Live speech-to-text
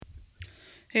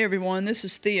Hey everyone, this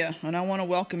is Thea, and I want to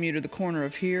welcome you to the corner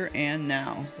of Here and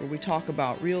Now, where we talk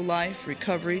about real life,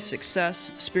 recovery,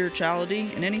 success, spirituality,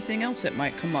 and anything else that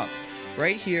might come up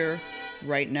right here,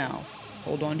 right now.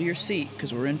 Hold on to your seat,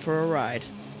 because we're in for a ride.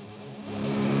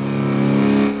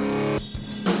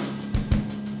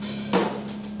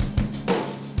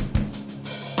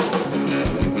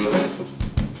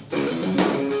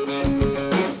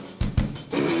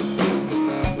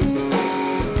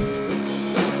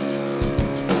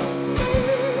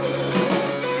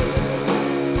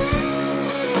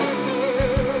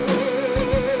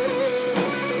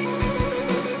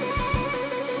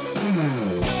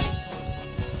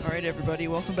 Everybody,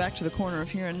 welcome back to the corner of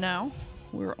Here and Now.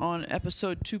 We're on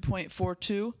episode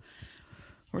 2.42.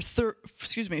 We're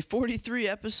 43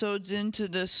 episodes into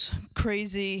this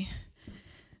crazy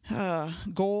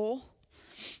goal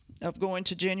of going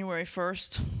to January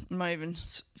 1st.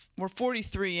 We're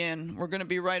 43 in. We're going to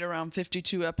be right around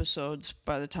 52 episodes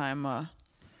by the time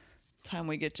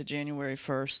we get to January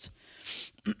 1st.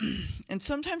 And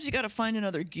sometimes you got to find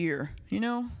another gear,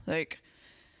 like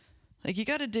you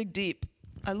got to dig deep.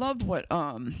 I loved what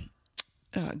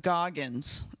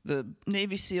Goggins, the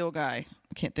Navy SEAL guy,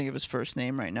 I can't think of his first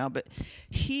name right now, but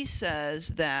he says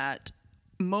that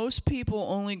most people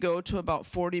only go to about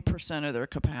 40% of their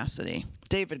capacity.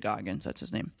 David Goggins, that's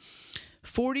his name.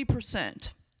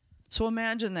 40%. So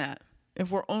imagine that.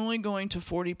 If we're only going to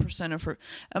 40% of her.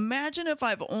 Imagine if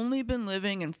I've only been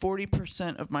living in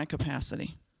 40% of my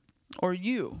capacity. Or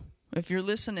you, if you're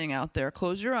listening out there,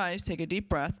 close your eyes, take a deep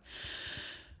breath.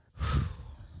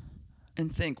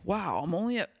 And think, wow,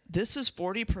 this is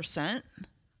 40%?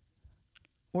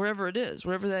 Wherever it is,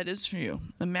 wherever that is for you.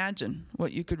 Imagine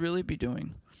what you could really be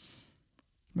doing.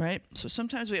 Right? So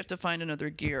sometimes we have to find another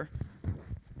gear.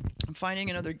 I'm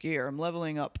finding another gear. I'm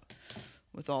leveling up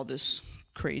with all this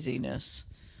craziness.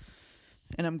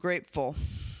 And I'm grateful.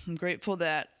 I'm grateful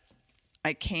that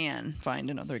I can find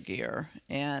another gear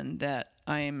and that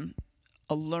I'm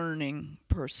a learning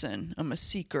person. I'm a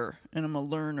seeker and I'm a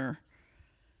learner.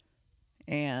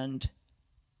 And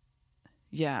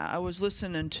yeah, I was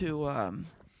listening to I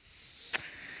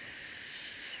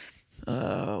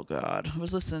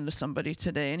was listening to somebody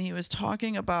today, and he was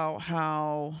talking about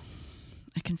how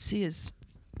I can see his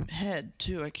head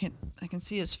too. I can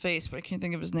see his face, but I can't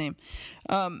think of his name.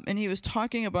 And he was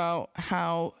talking about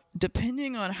how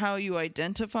depending on how you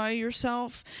identify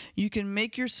yourself, you can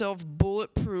make yourself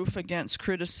bulletproof against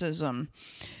criticism.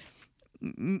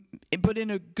 But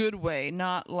in a good way,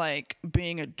 not like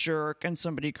being a jerk and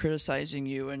somebody criticizing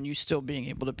you and you still being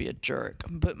able to be a jerk,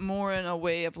 but more in a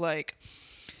way of like,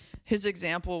 his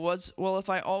example was, well, if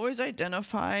I always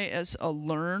identify as a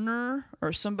learner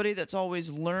or somebody that's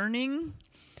always learning,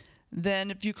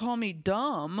 then if you call me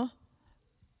dumb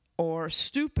or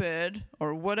stupid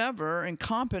or whatever,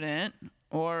 incompetent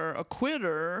or a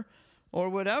quitter or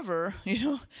whatever,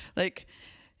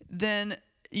 then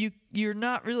you're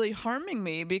not really harming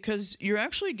me because you're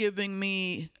actually giving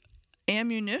me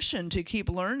ammunition to keep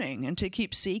learning and to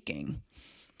keep seeking.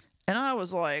 And I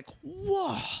was like,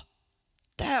 whoa,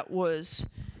 that was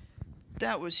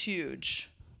huge.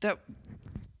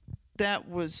 That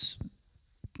was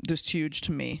just huge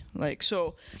to me. Like,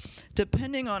 so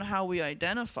depending on how we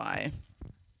identify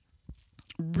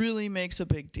really makes a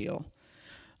big deal.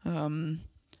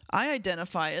 I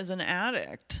identify as an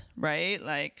addict, right?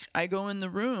 Like, I go in the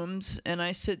rooms and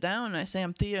I sit down and I say,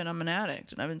 I'm Thea and I'm an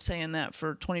addict. And I've been saying that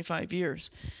for 25 years.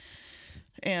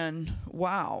 And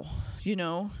wow,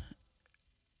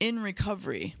 in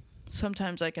recovery,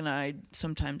 sometimes I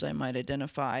might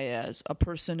identify as a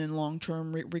person in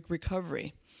long-term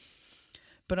recovery.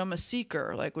 But I'm a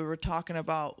seeker, like we were talking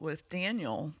about with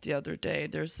Daniel the other day.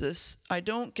 There's this, I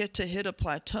don't get to hit a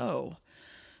plateau.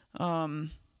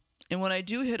 And when I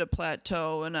do hit a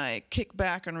plateau and I kick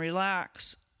back and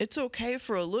relax, it's okay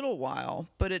for a little while,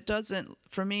 but it doesn't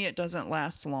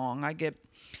last long. I get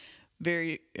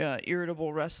very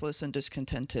irritable, restless, and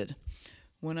discontented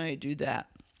when I do that.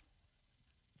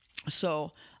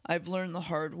 So I've learned the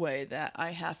hard way that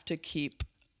I have to keep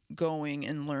going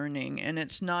and learning, and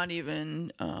it's not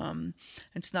even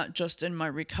it's not just in my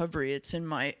recovery, it's in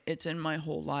my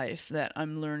whole life that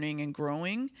I'm learning and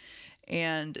growing.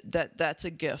 And that's a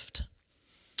gift.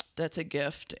 That's a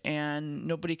gift, and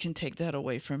nobody can take that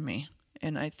away from me.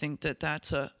 And I think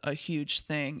that's a huge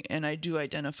thing. And I do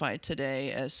identify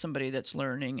today as somebody that's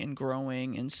learning and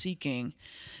growing and seeking.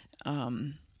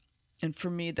 And for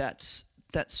me, that's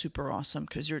super awesome,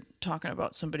 because you're talking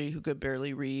about somebody who could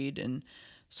barely read and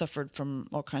suffered from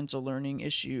all kinds of learning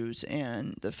issues.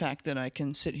 And the fact that I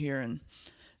can sit here and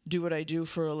do what I do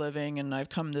for a living and I've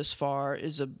come this far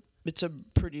is it's a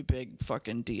pretty big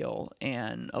fucking deal,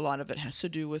 and a lot of it has to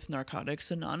do with Narcotics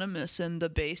Anonymous and the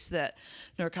base that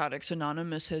Narcotics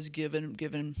Anonymous has given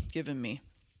me.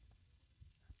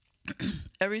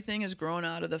 Everything has grown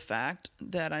out of the fact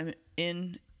that I'm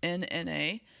in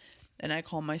NA, and I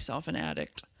call myself an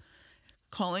addict.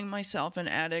 Calling myself an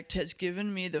addict has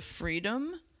given me the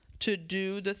freedom to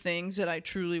do the things that I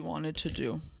truly wanted to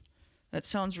do. That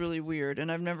sounds really weird,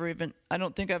 and I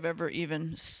don't think I've ever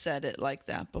even said it like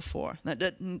that before.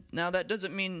 Now, that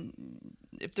doesn't mean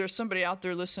if there's somebody out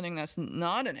there listening that's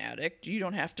not an addict, you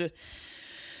don't have to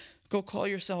go call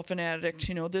yourself an addict.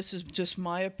 This is just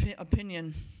my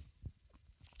opinion.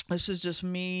 This is just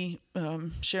me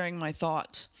sharing my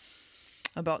thoughts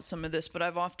about some of this, but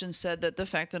I've often said that the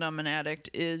fact that I'm an addict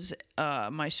is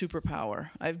my superpower.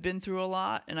 I've been through a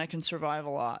lot, and I can survive a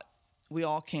lot. We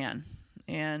all can.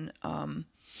 And,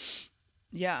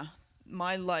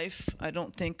 my life, I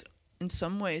don't think, in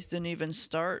some ways, didn't even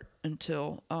start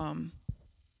until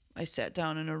I sat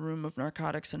down in a room of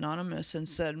Narcotics Anonymous and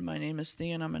said, my name is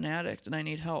Thea, and I'm an addict, and I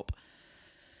need help.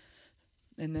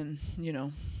 And then,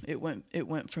 it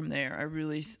went from there. I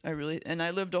really, and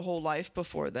I lived a whole life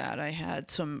before that. I had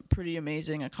some pretty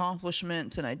amazing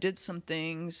accomplishments, and I did some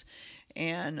things,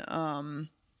 and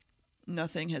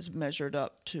nothing has measured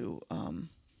up to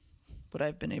what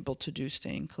I've been able to do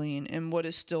staying clean, and what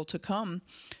is still to come,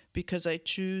 because I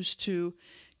choose to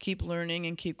keep learning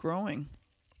and keep growing.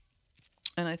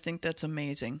 And I think that's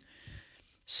amazing.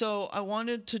 So I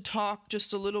wanted to talk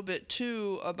just a little bit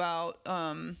too about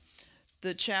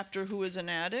the chapter Who is an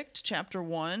Addict, chapter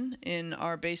 1 in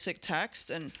our basic text.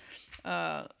 And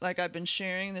like I've been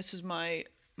sharing, this is my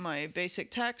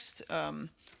basic text.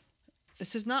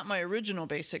 This is not my original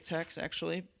basic text,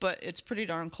 actually, but it's pretty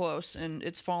darn close, and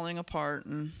it's falling apart,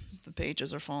 and the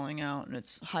pages are falling out, and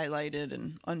it's highlighted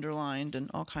and underlined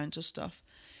and all kinds of stuff.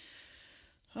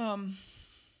 And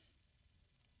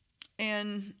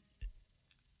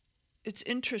it's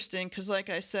interesting because,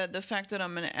 like I said, the fact that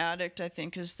I'm an addict, I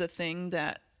think, is the thing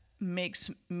that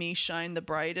makes me shine the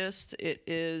brightest. It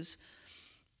is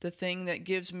the thing that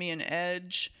gives me an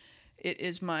edge. It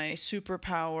is my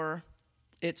superpower.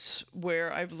 It's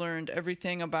where I've learned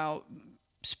everything about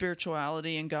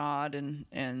spirituality and God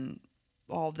and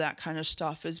all of that kind of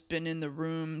stuff has been in the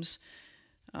rooms.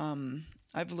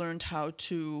 I've learned how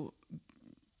to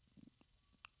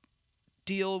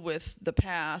deal with the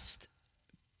past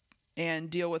and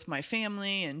deal with my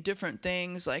family and different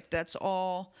things. Like that's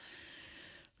all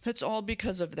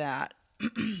because of that.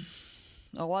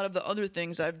 A lot of the other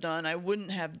things I've done, I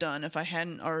wouldn't have done if I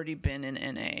hadn't already been in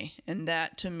NA. And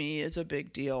that, to me, is a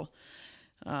big deal.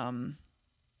 I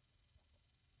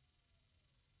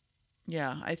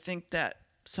think that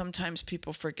sometimes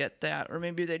people forget that, or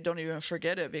maybe they don't even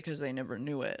forget it because they never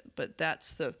knew it. But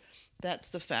that's the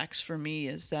facts for me,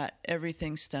 is that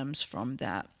everything stems from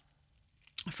that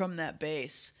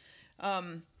base.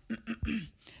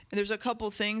 There's a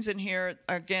couple things in here.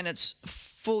 Again, it's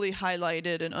fully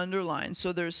highlighted and underlined.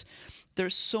 So there's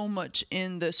so much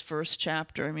in this first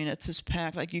chapter. I mean, it's this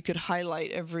pack. Like you could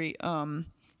highlight every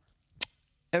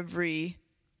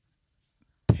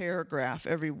paragraph,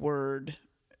 every word,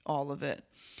 all of it.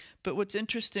 But what's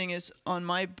interesting is in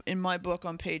my book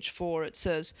on page 4, it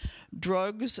says,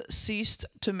 drugs ceased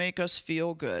to make us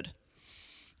feel good.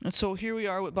 And so here we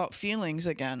are about feelings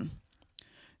again.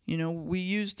 We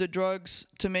used the drugs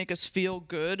to make us feel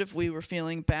good if we were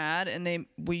feeling bad, and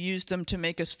we used them to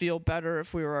make us feel better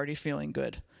if we were already feeling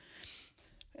good.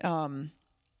 And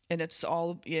it's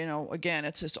all, again,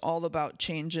 it's just all about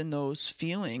changing those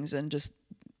feelings and just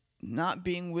not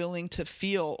being willing to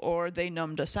feel, or they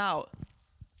numbed us out.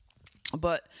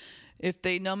 But if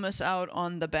they numb us out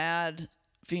on the bad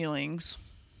feelings,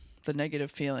 the negative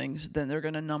feelings, then they're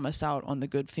going to numb us out on the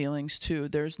good feelings too.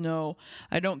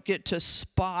 I don't get to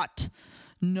spot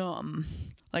numb.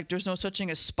 Like there's no such thing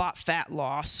as spot fat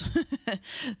loss.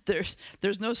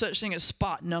 There's no such thing as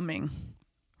spot numbing,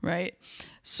 right?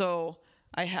 So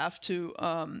I have to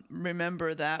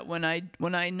remember that when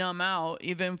I numb out,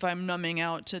 even if I'm numbing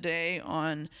out today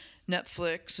on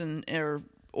Netflix or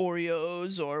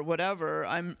Oreos or whatever,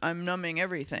 I'm numbing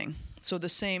everything. So the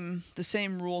same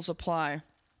rules apply.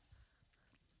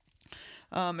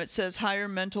 It says higher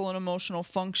mental and emotional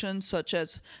functions such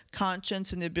as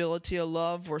conscience and the ability to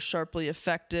love were sharply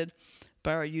affected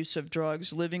by our use of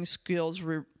drugs. Living skills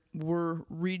were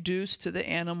reduced to the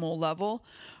animal level.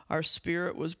 Our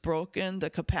spirit was broken. The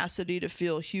capacity to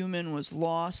feel human was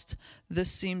lost. This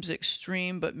seems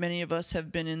extreme, but many of us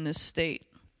have been in this state.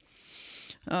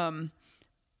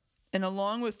 And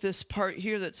along with this part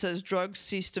here that says drugs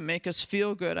cease to make us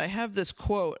feel good, I have this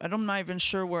quote. I'm not even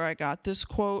sure where I got this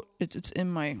quote. It's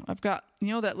in I've got,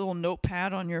 that little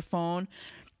notepad on your phone.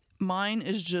 Mine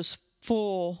is just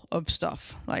full of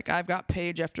stuff. Like I've got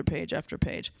page after page after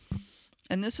page.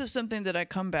 And this is something that I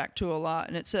come back to a lot.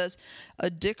 And it says,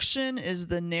 addiction is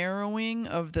the narrowing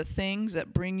of the things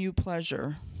that bring you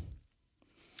pleasure.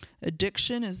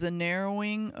 Addiction is the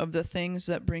narrowing of the things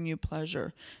that bring you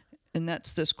pleasure. And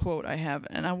that's this quote I have.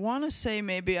 And I want to say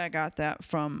maybe I got that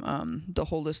from the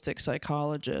holistic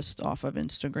psychologist off of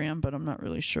Instagram, but I'm not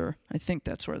really sure. I think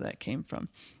that's where that came from.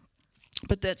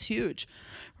 But that's huge,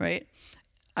 right?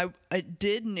 I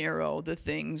did narrow the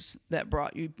things that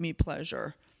brought me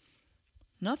pleasure.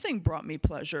 Nothing brought me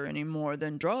pleasure any more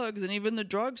than drugs, and even the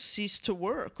drugs ceased to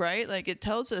work, right? Like it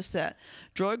tells us that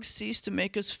drugs ceased to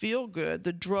make us feel good.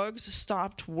 The drugs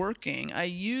stopped working. I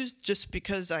used just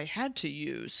because I had to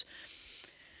use.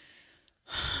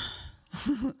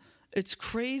 It's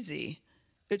crazy.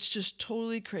 It's just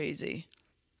totally crazy.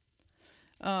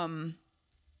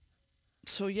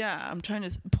 So yeah, I'm trying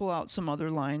to pull out some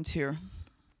other lines here.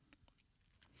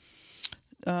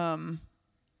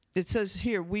 It says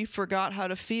here, we forgot how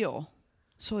to feel.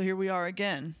 So here we are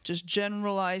again, just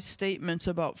generalized statements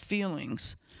about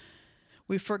feelings.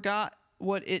 We forgot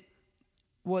what it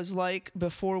was like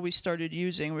before we started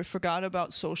using. We forgot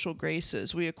about social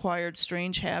graces. We acquired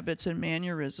strange habits and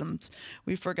mannerisms.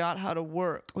 We forgot how to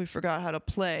work. We forgot how to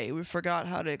play. We forgot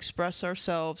how to express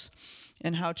ourselves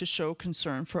and how to show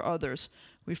concern for others.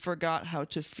 We forgot how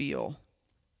to feel.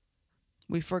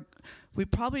 We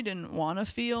probably didn't want to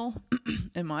feel.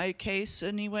 In my case,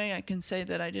 anyway, I can say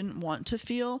that I didn't want to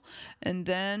feel. And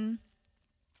then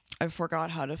I forgot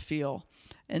how to feel.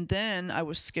 And then I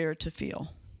was scared to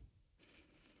feel.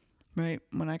 Right?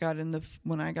 When I got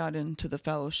into the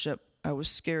fellowship, I was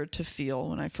scared to feel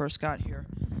when I first got here.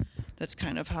 That's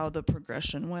kind of how the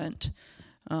progression went.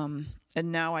 And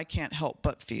now I can't help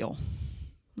but feel.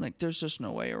 Like there's just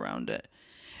no way around it.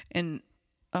 And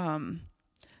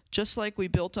just like we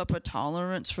built up a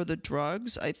tolerance for the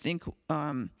drugs, I think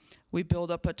we build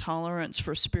up a tolerance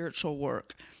for spiritual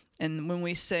work. And when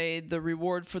we say the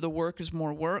reward for the work is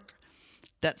more work,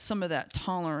 that's some of that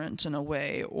tolerance in a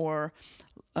way. Or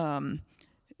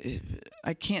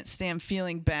I can't stand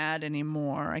feeling bad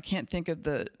anymore. I can't think of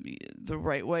the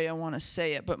right way I want to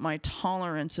say it, but my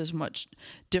tolerance is much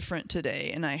different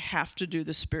today. And I have to do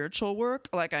the spiritual work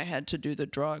like I had to do the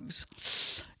drugs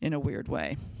in a weird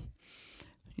way.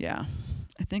 Yeah,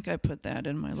 I think I put that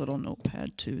in my little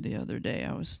notepad too the other day.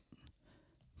 I was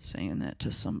saying that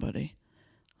to somebody.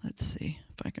 Let's see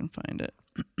if I can find it.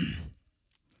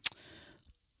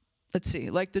 Let's see.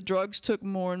 Like the drugs took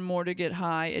more and more to get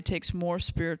high. It takes more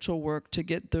spiritual work to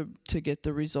get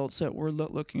the results that we're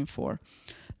looking for.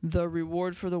 The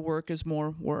reward for the work is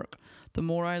more work. The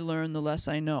more I learn, the less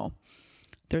I know.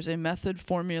 There's a method,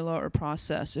 formula, or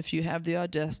process. If you have the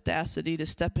audacity to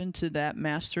step into that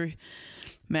master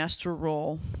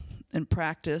role and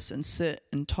practice and sit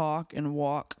and talk and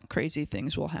walk, crazy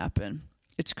things will happen.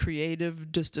 It's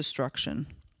creative destruction.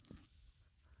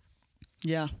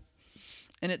 Yeah.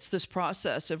 And it's this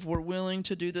process. If we're willing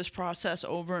to do this process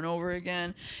over and over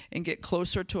again and get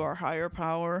closer to our higher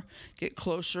power, get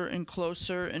closer and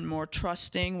closer and more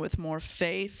trusting with more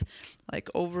faith, like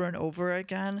over and over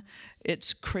again,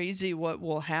 it's crazy what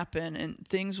will happen, and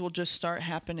things will just start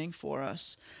happening for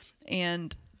us.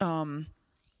 And,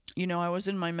 I was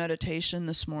in my meditation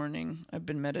this morning. I've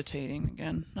been meditating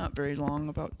again, not very long,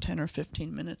 about 10 or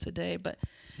 15 minutes a day,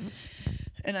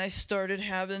 and I started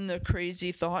having the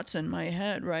crazy thoughts in my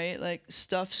head, right? Like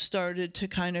stuff started to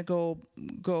kind of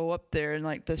go up there, and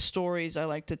like the stories I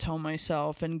like to tell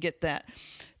myself and get that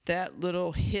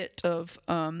little hit of,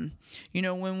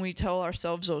 when we tell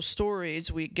ourselves those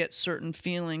stories, we get certain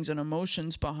feelings and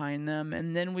emotions behind them,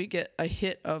 and then we get a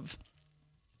hit of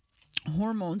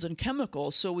hormones and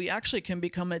chemicals, so we actually can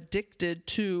become addicted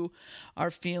to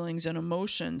our feelings and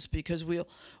emotions because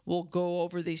we'll go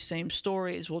over these same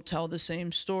stories, we'll tell the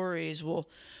same stories, we'll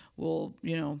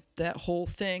that whole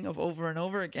thing of over and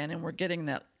over again, and we're getting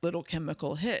that little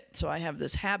chemical hit. So I have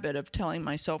this habit of telling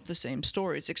myself the same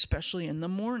stories, especially in the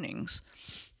mornings.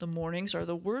 The mornings are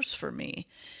the worst for me.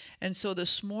 And so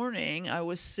this morning I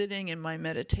was sitting in my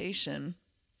meditation,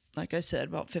 like I said,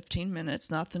 about 15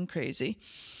 minutes, nothing crazy.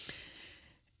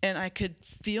 And I could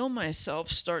feel myself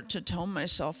start to tell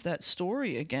myself that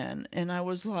story again. And I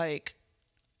was like,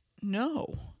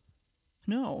 no,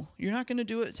 you're not going to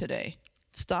do it today.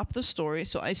 Stop the story.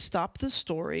 So I stopped the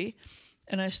story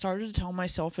and I started to tell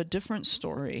myself a different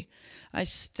story. I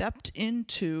stepped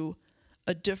into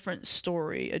a different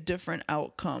story, a different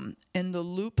outcome. And the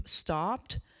loop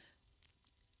stopped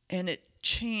and it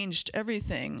changed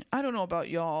everything. I don't know about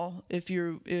y'all, if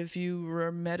you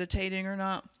were meditating or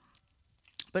not,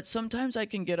 but sometimes I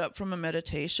can get up from a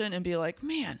meditation and be like,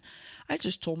 man, I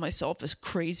just told myself a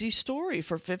crazy story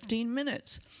for 15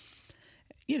 minutes.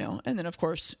 And then of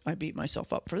course I beat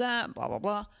myself up for that, blah, blah,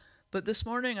 blah. But this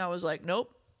morning I was like,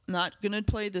 nope, not going to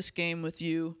play this game with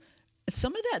you.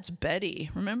 Some of that's Betty.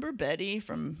 Remember Betty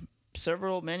from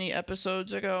many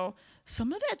episodes ago?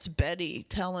 Some of that's Betty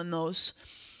telling those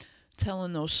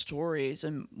stories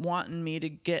and wanting me to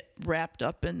get wrapped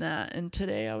up in that. And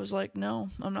today I was like, no,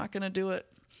 I'm not going to do it.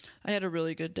 I had a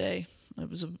really good day. It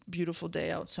was a beautiful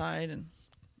day outside, and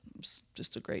it was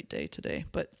just a great day today.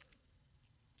 But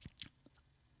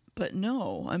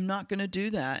no, I'm not going to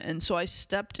do that. And so I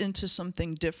stepped into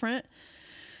something different,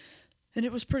 and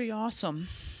it was pretty awesome.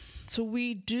 So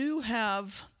we do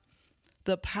have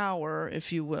the power,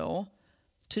 if you will,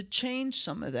 to change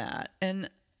some of that. And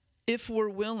if we're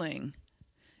willing,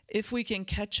 if we can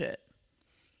catch it,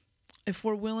 if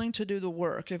we're willing to do the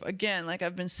work, if, again, like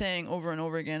I've been saying over and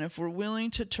over again, if we're willing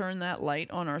to turn that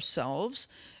light on ourselves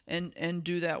and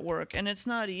do that work. And it's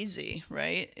not easy,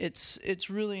 right? It's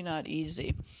really not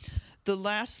easy. The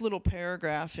last little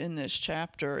paragraph in this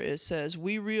chapter, it says,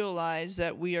 we realize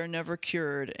that we are never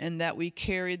cured and that we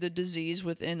carry the disease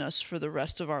within us for the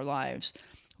rest of our lives.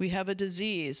 We have a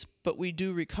disease, but we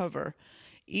do recover.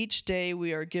 Each day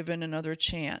we are given another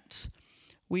chance.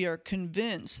 We are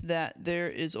convinced that there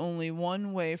is only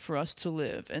one way for us to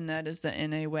live, and that is the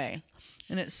NA way.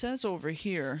 And it says over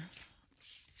here,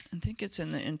 I think it's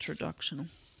in the introduction.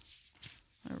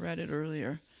 I read it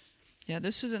earlier. Yeah,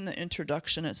 this is in the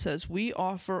introduction. It says, we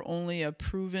offer only a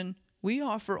proven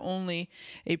plan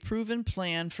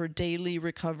for daily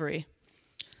recovery.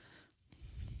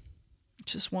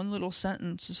 Just one little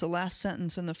sentence. It's the last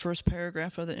sentence in the first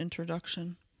paragraph of the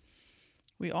introduction.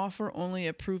 We offer only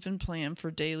a proven plan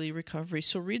for daily recovery.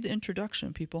 So read the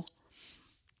introduction, people.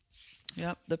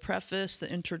 Yep, the preface, the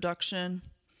introduction.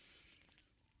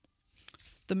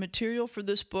 The material for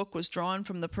this book was drawn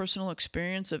from the personal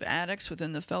experience of addicts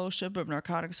within the Fellowship of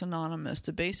Narcotics Anonymous.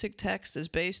 The basic text is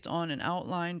based on an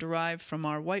outline derived from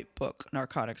our white book,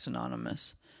 Narcotics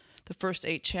Anonymous. The first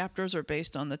 8 chapters are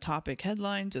based on the topic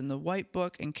headlines in the white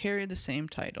book and carry the same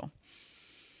title.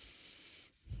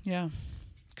 Yeah,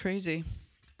 crazy.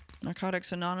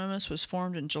 Narcotics Anonymous was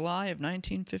formed in July of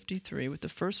 1953 with the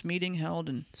first meeting held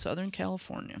in Southern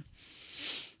California.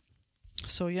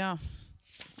 So yeah,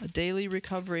 a daily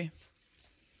recovery.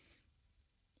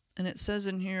 And it says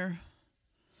in here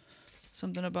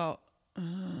something about, I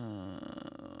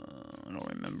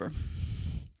don't remember.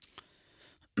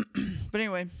 But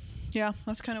anyway, yeah,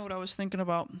 that's kind of what I was thinking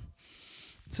about.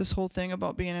 It's this whole thing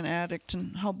about being an addict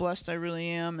and how blessed I really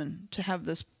am and to have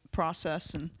this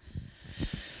process.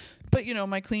 But,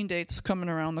 my clean date's coming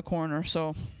around the corner,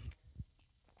 so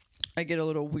I get a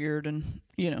little weird and,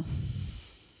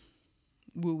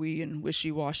 wooey and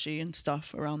wishy-washy and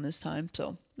stuff around this time.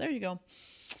 So there you go.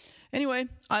 Anyway,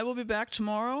 I will be back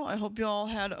tomorrow. I hope you all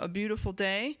had a beautiful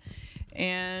day,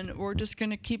 and we're just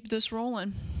going to keep this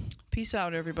rolling. Peace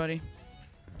out, everybody.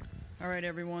 All right,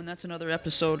 everyone, that's another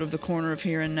episode of The Corner of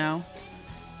Here and Now.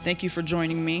 Thank you for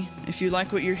joining me. If you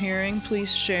like what you're hearing,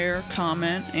 please share,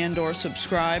 comment, and or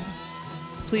subscribe.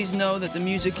 Please know that the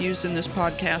music used in this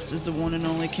podcast is the one and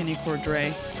only Kenny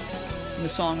Cordray. And the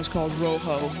song is called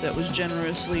Rojo, that was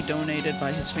generously donated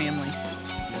by his family.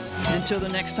 Until the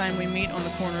next time we meet on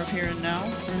The Corner of Here and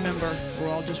Now, remember, we're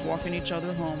all just walking each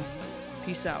other home.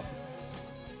 Peace out.